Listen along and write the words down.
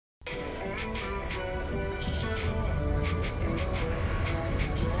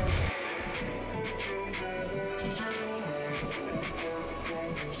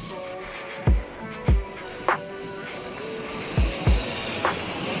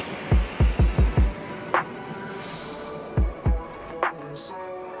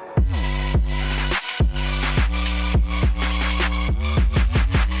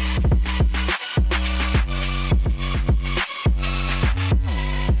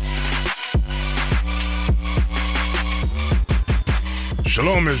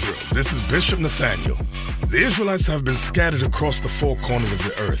Shalom Israel, this is Bishop Nathaniel. The Israelites have been scattered across the four corners of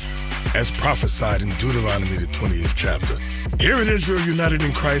the earth, as prophesied in Deuteronomy, the 20th chapter. Here in Israel United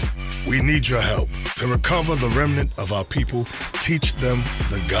in Christ, we need your help to recover the remnant of our people, teach them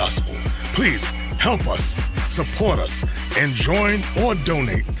the gospel. Please help us, support us, and join or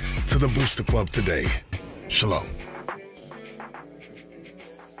donate to the Booster Club today. Shalom.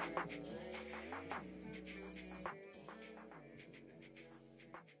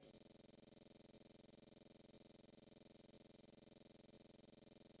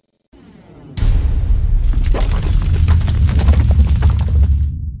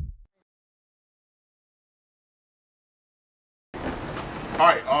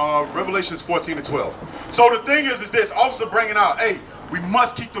 All right, Revelations 14 and 12. So the thing is this, officer bringing out, hey, we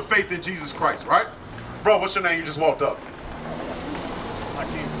must keep the faith in Jesus Christ, right? Bro, what's your name? You just walked up.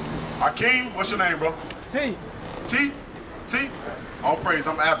 Hakeem. Hakeem, what's your name, bro? T. T? T? All praise,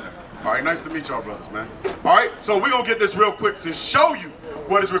 I'm Abner. All right, nice to meet y'all brothers, man. All right, so we're going to get this real quick to show you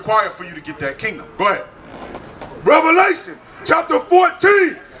what is required for you to get that kingdom. Go ahead. Revelation chapter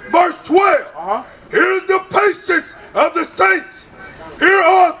 14, verse 12. Here's the patience of the saints. Here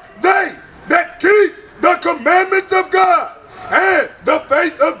are they that keep the commandments of God and the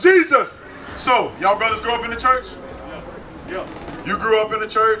faith of Jesus. So, y'all brothers grew up in the church? Yeah. You grew up in the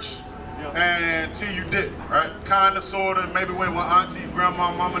church? Yeah. And T, you didn't, right? Kinda, sorta, maybe went with auntie,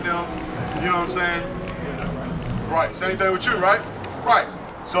 grandma, mama, them. You know what I'm saying? Yeah. Right, same thing with you, right? Right.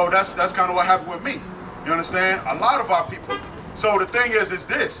 So that's kind of what happened with me. You understand? A lot of our people. So the thing is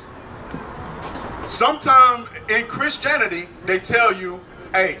this. Sometimes in Christianity, they tell you,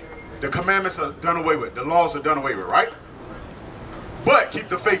 hey, the commandments are done away with. The laws are done away with, right? But keep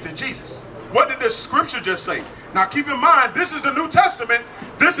the faith in Jesus. What did the scripture just say? Now keep in mind, this is the New Testament.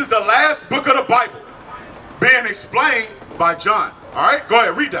 This is the last book of the Bible being explained by John. All right, go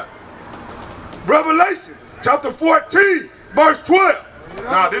ahead, read that. Revelation chapter 14, verse 12.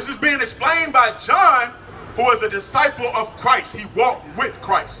 Now this is being explained by John, who is a disciple of Christ. He walked with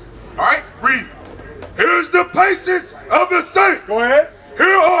Christ. All right, read. Here's the patience of the saints. Go ahead. Here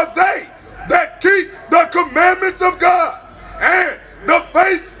are they that keep the commandments of God and the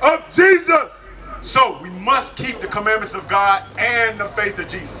faith of Jesus. So we must keep the commandments of God and the faith of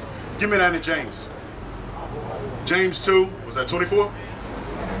Jesus. Give me that in James. James 2, was that 24?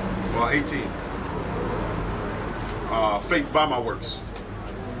 Well, 18. Faith by my works.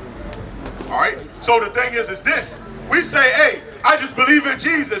 All right. So the thing is this. We say, hey, I just believe in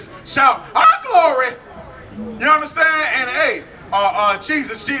Jesus. Shout, glory. You understand? And hey,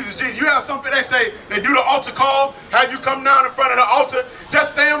 Jesus, Jesus, Jesus. You have something, they say, they do the altar call, have you come down in front of the altar,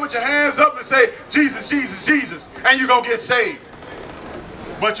 just stand with your hands up and say, Jesus, Jesus, Jesus, and you're going to get saved.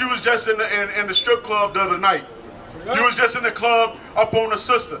 But you was just in the strip club the other night. You was just in the club up on the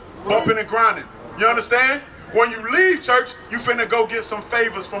sister, bumping and grinding. You understand? When you leave church, you finna go get some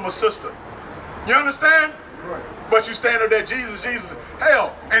favors from a sister. You understand? But you stand up there, Jesus, Jesus,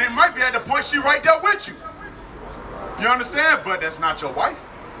 hell, and it might be at the point she right there with you. You understand? But that's not your wife.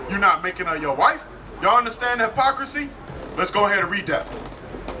 You're not making her your wife. Y'all understand the hypocrisy? Let's go ahead and read that.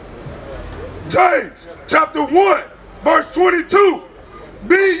 James chapter 1, verse 22.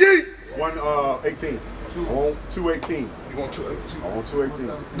 Be ye. 1:18. On 2:18. You want 2:18? On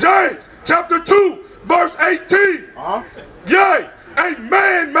 2:18. James chapter 2, verse 18. Yea, a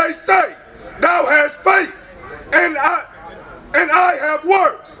man may say, thou hast faith, and I have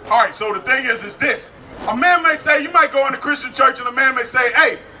works. All right, so the thing is this. A man may say, you might go in the Christian church and a man may say,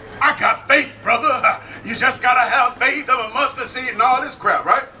 hey, I got faith, brother. You just got to have faith of a mustard seed and all this crap,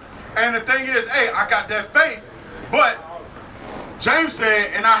 right? And the thing is, hey, I got that faith, but James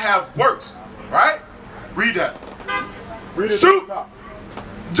said, and I have works, right? Read that. Read it. Shoot.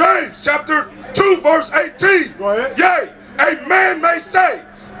 James chapter 2, verse 18. Go ahead. Yea, a man may say,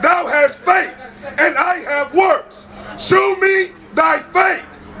 thou hast faith, and I have works. Shew me thy faith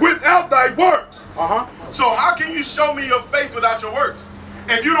without thy works. So how can you show me your faith without your works?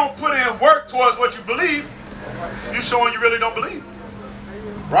 If you don't put in work towards what you believe, you're showing you really don't believe.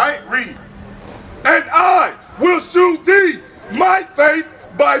 Right? Read. And I will shew thee my faith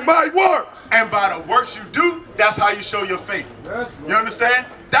by my works. And by the works you do, that's how you show your faith. You understand?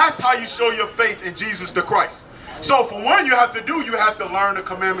 That's how you show your faith in Jesus the Christ. So for one, you have to learn the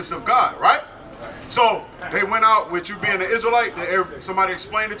commandments of God, right? So they went out with you being an Israelite. Somebody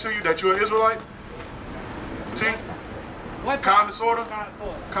explained it to you that you're an Israelite? See? Kinda, sorta?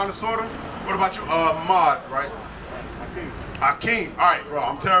 Kinda, sorta? What about you? Mod, right? Hakeem. All right, bro.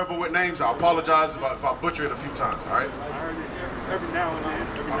 I'm terrible with names. I apologize if I butcher it a few times, all right? I heard it every now and then.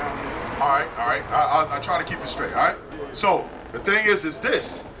 All right. I try to keep it straight, all right? So The thing is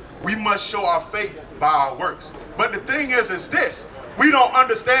this. We must show our faith by our works. But the thing is this. We don't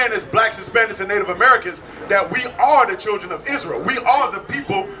understand as blacks, Hispanics, and Native Americans that we are the children of Israel. We are the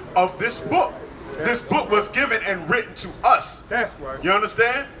people of this book. This book was given and written to us. That's right. You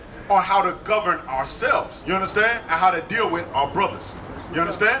understand? On how to govern ourselves. You understand? And how to deal with our brothers. You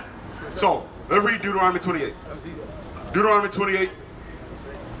understand? So, let's read Deuteronomy 28. Deuteronomy 28,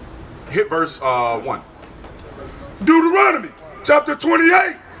 hit verse 1. Deuteronomy chapter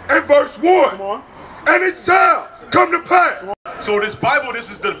 28 and verse 1. Come on. And it shall come to pass. So this Bible, this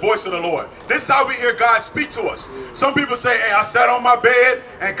is the voice of the Lord. This is how we hear God speak to us. Some people say, hey, I sat on my bed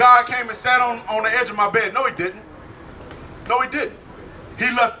and God came and sat on the edge of my bed. No, he didn't. No, he didn't. He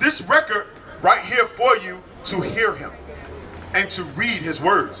left this record right here for you to hear him and to read his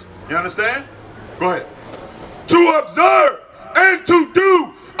words. You understand? Go ahead. To observe and to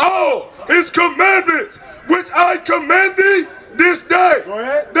do all his commandments, which I command thee this day. Go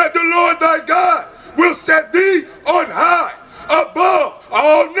ahead. That the Lord thy God will set thee on high above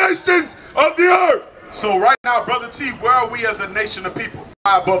all nations of the earth. So right now, Brother T, where are we as a nation of people?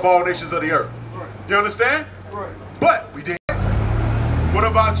 High above all nations of the earth. Do you understand? Right. But we didn't. What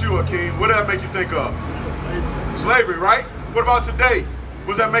about you, Akeem? What did that make you think of? Slavery, right? What about today?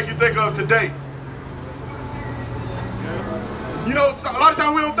 What does that make you think of today? You know, a lot of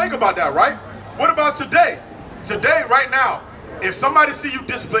times we don't think about that, right? What about today? Today, right now, if somebody see you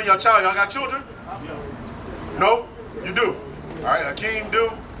discipline your child, y'all got children? No? You do. All right, Akeem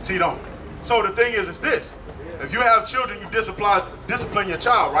do, T don't. So the thing is this. If you have children, you discipline your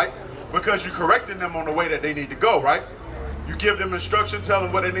child, right? Because you're correcting them on the way that they need to go, right? You give them instruction, tell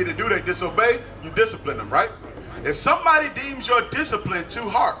them what they need to do, they disobey, you discipline them, right? If somebody deems your discipline too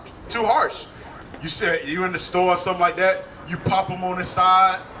harsh, you say you in the store or something like that, you pop them on the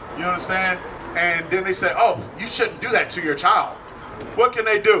side, you understand? And then they say, oh, you shouldn't do that to your child. What can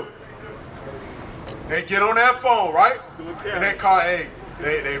they do? They get on that phone, right? And they call, hey,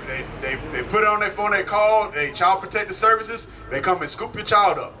 they put it on their phone, they call, they child protective services, they come and scoop your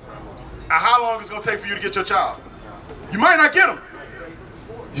child up. And how long is it gonna take for you to get your child? You might not get them.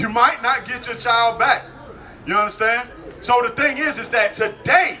 You might not get your child back. You understand? So the thing is that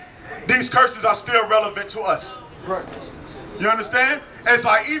today, these curses are still relevant to us. Right. You understand? It's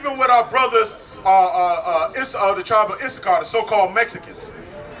like even with our brothers, the tribe of Issachar, the so-called Mexicans.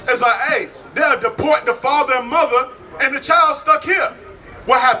 It's like, hey, they'll deport the father and mother, and the child stuck here.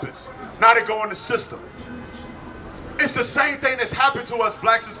 What happens? Now they go in the system. It's the same thing that's happened to us,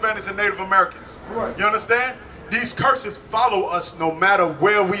 blacks, Hispanics, and Native Americans. Right. You understand? These curses follow us no matter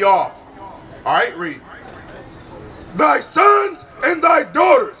where we are. All right, read. Thy sons and thy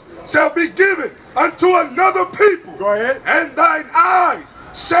daughters shall be given unto another people. Go ahead. And thine eyes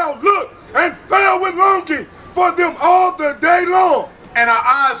shall look and fail with longing for them all the day long. And our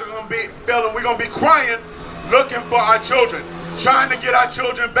eyes are going to be failing. We're going to be crying, looking for our children, trying to get our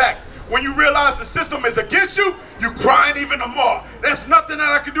children back. When you realize the system is against you, you're crying even more. There's nothing that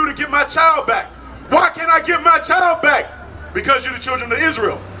I can do to get my child back. Why can't I get my child back? Because you're the children of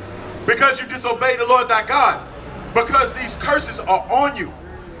Israel. Because you disobey the Lord thy God. Because these curses are on you.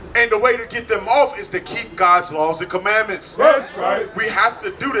 And the way to get them off is to keep God's laws and commandments. That's right. We have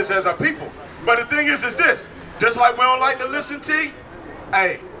to do this as a people. But the thing is this. Just like we don't like to listen to,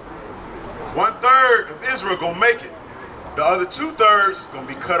 hey, 1/3 of Israel gonna make it. The other 2/3 gonna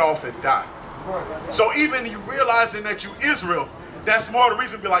be cut off and die. So even you realizing that you Israel, that's more the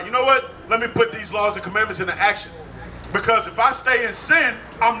reason to be like, you know what? Let me put these laws and commandments into action. Because if I stay in sin,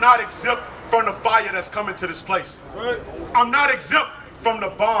 I'm not exempt from the fire that's coming to this place. I'm not exempt from the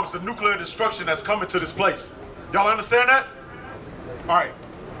bombs, the nuclear destruction that's coming to this place. Y'all understand that? All right,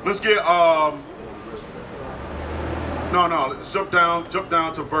 let's get, let's jump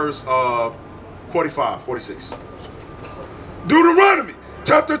down to verse 45, 46. Deuteronomy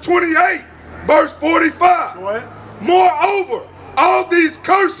chapter 28, verse 45. Go ahead. Moreover, all these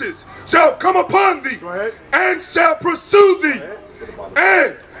curses shall come upon thee, Go ahead. and shall pursue thee,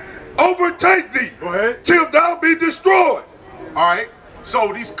 and overtake thee, Go ahead. till thou be destroyed. All right,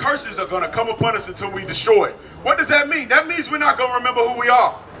 so these curses are going to come upon us until we destroy it. What does that mean? That means we're not going to remember who we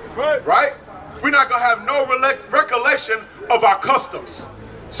are, right? We're not going to have no recollection of our customs.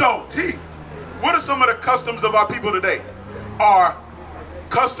 So, T, what are some of the customs of our people today? Are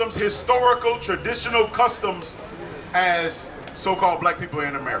customs, historical, traditional customs as so-called black people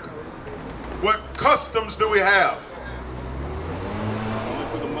in America? What customs do we have?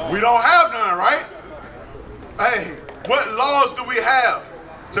 We don't have none, right? Hey, what laws do we have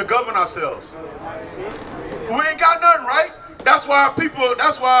to govern ourselves? We ain't got nothing, right? That's why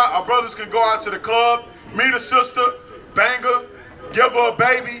our brothers can go out to the club, meet a sister, bang her, give her a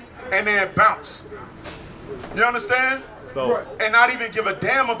baby, and then bounce. You understand? So, and not even give a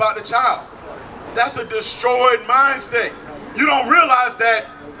damn about the child. That's a destroyed mind state. You don't realize that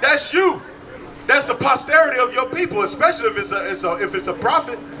that's you. That's the posterity of your people, especially if it's a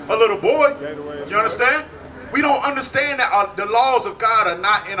prophet, a little boy. You understand? We don't understand that the laws of God are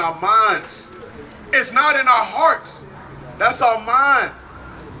not in our minds. It's not in our hearts. That's our mind.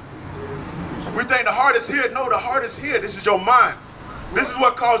 We think the heart is here. No, the heart is here. This is your mind. This is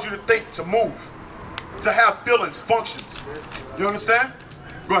what caused you to think, to move, to have feelings, functions. You understand?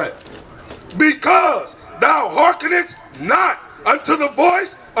 Go ahead. Because thou hearkenest not unto the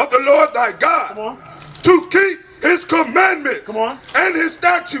voice of the Lord thy God, to keep his commandments and his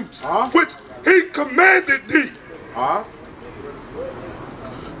statutes, which he commanded thee.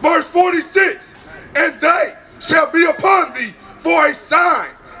 Verse 46, and they shall be upon thee for a sign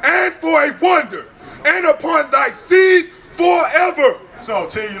and for a wonder, and upon thy seed forever. So,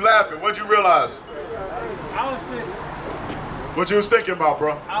 till you laughing, what'd you realize? I was just, What you was thinking about,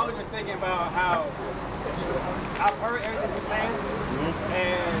 bro? I was just thinking about how I've heard everything you're saying,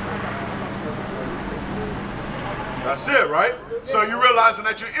 and That's it, right? So you realizing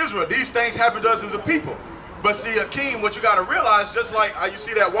that you're Israel. These things happen to us as a people. But see, Akeem, what you got to realize, just like you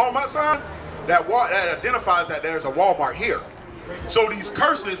see that Walmart sign, that identifies that there's a Walmart here. So these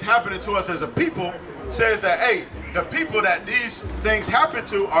curses happening to us as a people says that, hey, the people that these things happen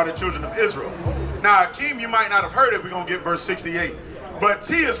to are the children of Israel. Now, Akeem, you might not have heard it. We're going to get verse 68. But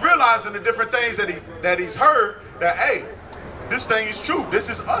T is realizing the different things that he's heard, that, hey, this thing is true. This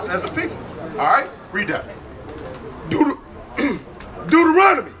is us as a people. All right? Read that.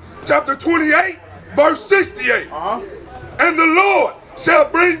 Deuteronomy chapter 28, verse 68. And the Lord shall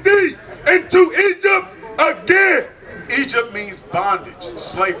bring thee into Egypt again. Egypt means bondage,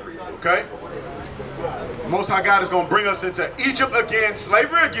 slavery, okay? Most High God is going to bring us into Egypt again,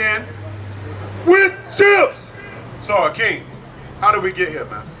 slavery again, with ships. So, King, how did we get here,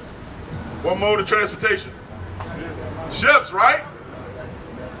 man? What mode of transportation? Ships, right?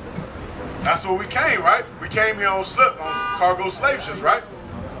 That's where we came, right? We came here on cargo slave ships, right?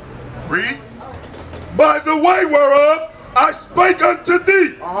 Read. By the way whereof I spake unto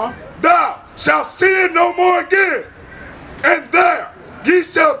thee, thou shalt sin no more again, and there ye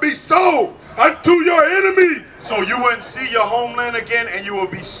shall be sold unto your enemies. So you wouldn't see your homeland again, and you will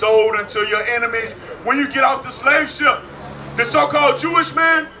be sold unto your enemies when you get off the slave ship. The so-called Jewish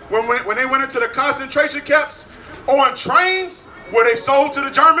man, when they went into the concentration camps on trains, were they sold to the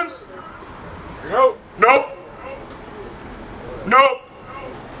Germans? Nope. Nope. Nope.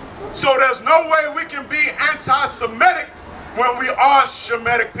 So there's no way we can be anti-Semitic when we are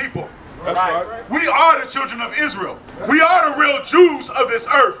Shemitic people. That's right. We are the children of Israel. We are the real Jews of this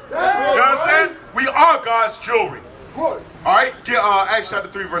earth. You understand? We are God's jewelry. All right? Get Acts chapter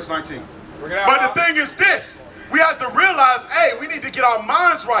 3, verse 19. But the thing is this. We have to realize, hey, we need to get our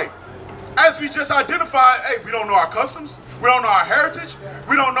minds right. As we just identified, hey, we don't know our customs. We don't know our heritage.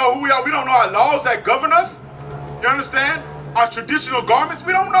 We don't know who we are. We don't know our laws that govern us. You understand? Our traditional garments.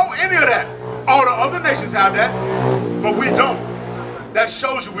 We don't know any of that. All the other nations have that, but we don't. That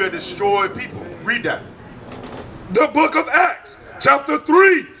shows you we're destroyed people. Read that. The book of Acts, chapter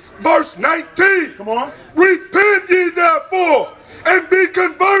 3, verse 19. Come on. Repent ye therefore, and be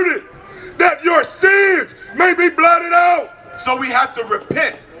converted, that your sins may be blotted out. So we have to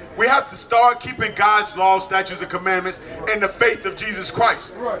repent. We have to start keeping God's laws, statutes, and commandments in the faith of Jesus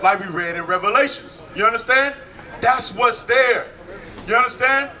Christ, like we read in Revelations. You understand? That's what's there. You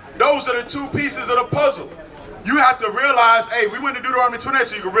understand? Those are the two pieces of the puzzle. You have to realize, hey, we went to Deuteronomy 28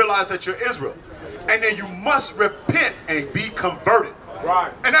 so you can realize that you're Israel. And then you must repent and be converted.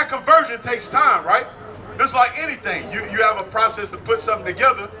 Right. And that conversion takes time, right? Just like anything. You have a process to put something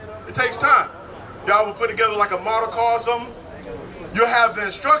together. It takes time. Y'all will put together like a model car or something. You'll have the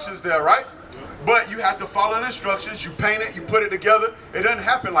instructions there, right? But you have to follow the instructions. You paint it, you put it together. It doesn't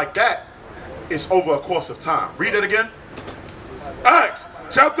happen like that. It's over a course of time. Read it again. Acts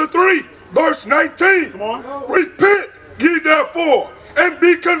chapter 3, verse 19. Come on. Repent ye therefore, and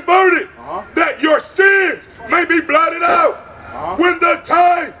be converted, that your sins may be blotted out, when the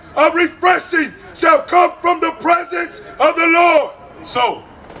time of refreshing shall come from the presence of the Lord. So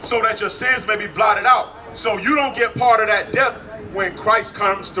that your sins may be blotted out. So you don't get part of that death when Christ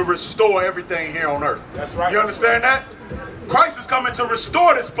comes to restore everything here on earth. That's right. You understand that? Christ is coming to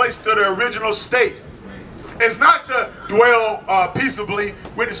restore this place to the original state. It's not to dwell peaceably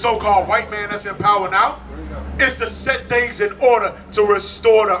with the so-called white man that's in power now. It's to set things in order to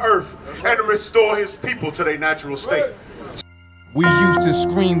restore the earth and to restore his people to their natural state. We used to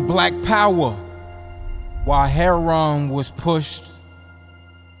scream black power, while heroin was pushed.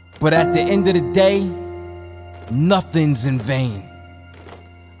 But at the end of the day, nothing's in vain.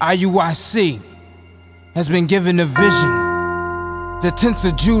 IUIC has been given a vision. The tents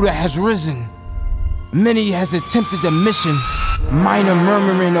of Judah has risen. Many has attempted the mission, minor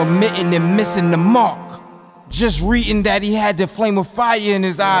murmuring, omitting, and missing the mark. Just reading that he had the flame of fire in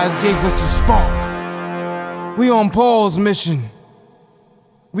his eyes gave us the spark. We on Paul's mission.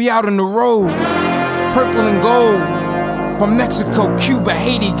 We out on the road, purple and gold, from Mexico, Cuba,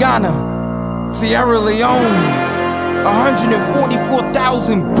 Haiti, Ghana, Sierra Leone.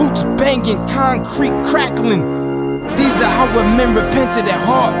 144,000 boots banging, concrete crackling. These are how men repented at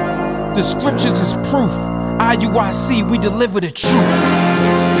heart. The scriptures is proof. IUIC, we deliver the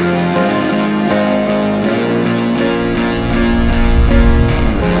truth.